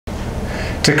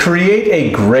To create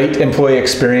a great employee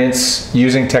experience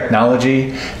using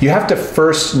technology, you have to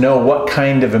first know what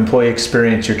kind of employee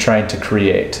experience you're trying to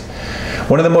create.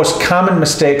 One of the most common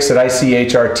mistakes that I see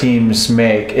HR teams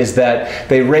make is that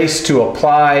they race to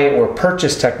apply or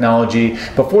purchase technology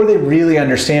before they really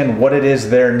understand what it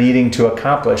is they're needing to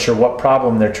accomplish or what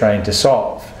problem they're trying to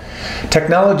solve.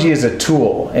 Technology is a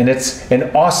tool, and it's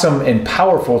an awesome and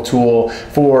powerful tool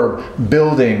for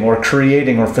building or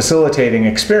creating or facilitating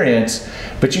experience,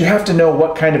 but you have to know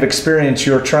what kind of experience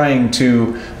you're trying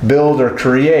to build or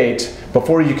create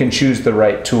before you can choose the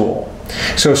right tool.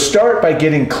 So start by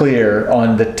getting clear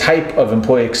on the type of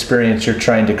employee experience you're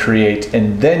trying to create,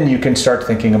 and then you can start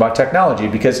thinking about technology,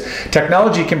 because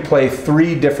technology can play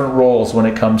 3 different roles when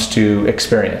it comes to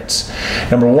experience.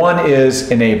 Number 1 is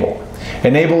enable.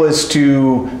 Enable is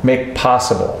to make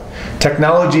possible.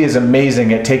 Technology is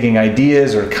amazing at taking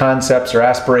ideas or concepts or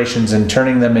aspirations and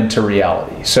turning them into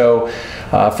reality. So,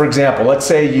 for example, let's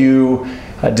say you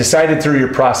decided through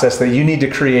your process that you need to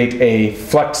create a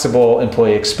flexible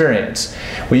employee experience.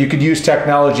 Well, you could use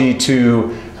technology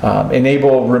to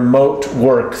enable remote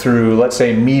work through, let's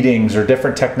say, meetings or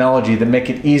different technology that make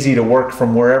it easy to work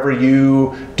from wherever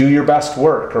you do your best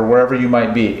work or wherever you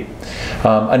might be.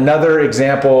 Another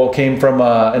example came from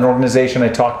an organization I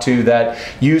talked to that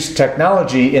used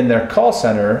technology in their call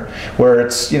center, where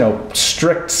it's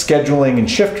strict scheduling and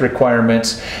shift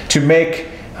requirements, to make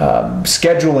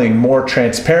scheduling more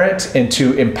transparent and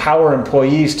to empower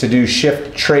employees to do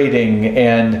shift trading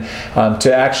and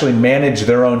to actually manage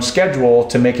their own schedule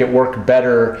to make it work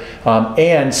better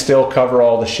and still cover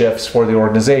all the shifts for the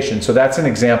organization. So that's an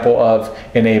example of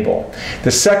enable.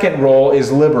 The second role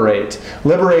is liberate.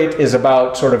 Liberate is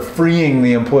about sort of freeing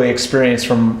the employee experience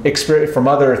from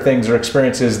other things or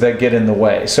experiences that get in the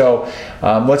way. So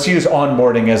let's use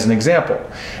onboarding as an example.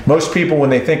 Most people, when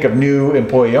they think of new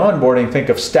employee onboarding, think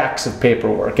of stacks of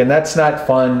paperwork, and that's not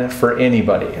fun for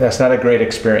anybody. That's not a great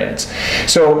experience.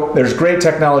 So there's great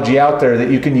technology out there that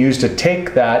you can use to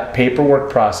take that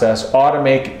paperwork process,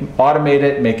 automate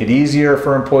it, make it easier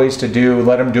for employees to do,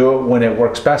 let them do it when it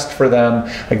works best for them.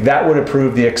 Like, that would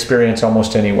improve the experience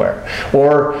almost anywhere.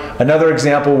 Or another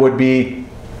example would be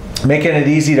making it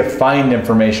easy to find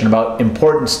information about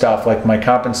important stuff like my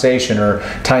compensation or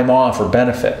time off or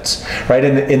benefits, right?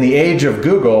 In the age of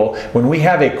Google, when we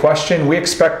have a question, we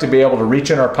expect to be able to reach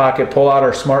in our pocket, pull out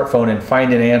our smartphone, and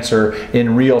find an answer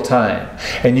in real time.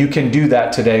 And you can do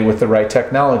that today with the right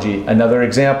technology. Another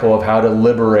example of how to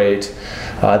liberate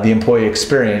the employee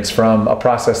experience from a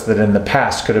process that in the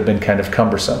past could have been kind of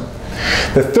cumbersome.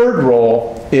 The third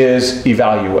role is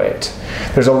evaluate.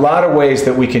 There's a lot of ways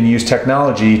that we can use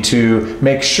technology to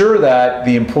make sure that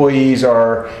the employees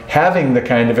are having the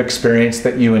kind of experience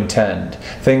that you intend.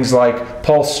 Things like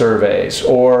pulse surveys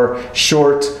or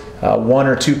short 1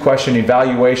 or 2 question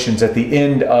evaluations at the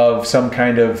end of some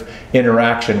kind of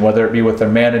interaction, whether it be with a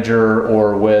manager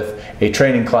or with a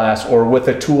training class or with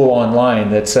a tool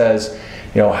online that says,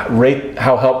 rate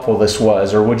how helpful this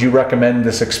was, or would you recommend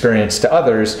this experience to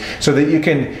others, so that you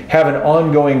can have an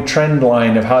ongoing trend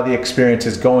line of how the experience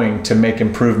is going to make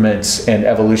improvements and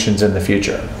evolutions in the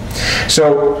future.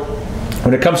 So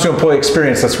when it comes to employee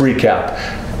experience, let's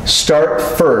recap. Start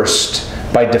first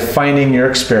by defining your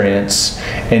experience,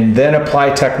 and then apply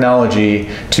technology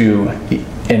to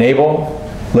enable,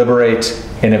 liberate,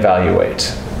 and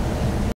evaluate.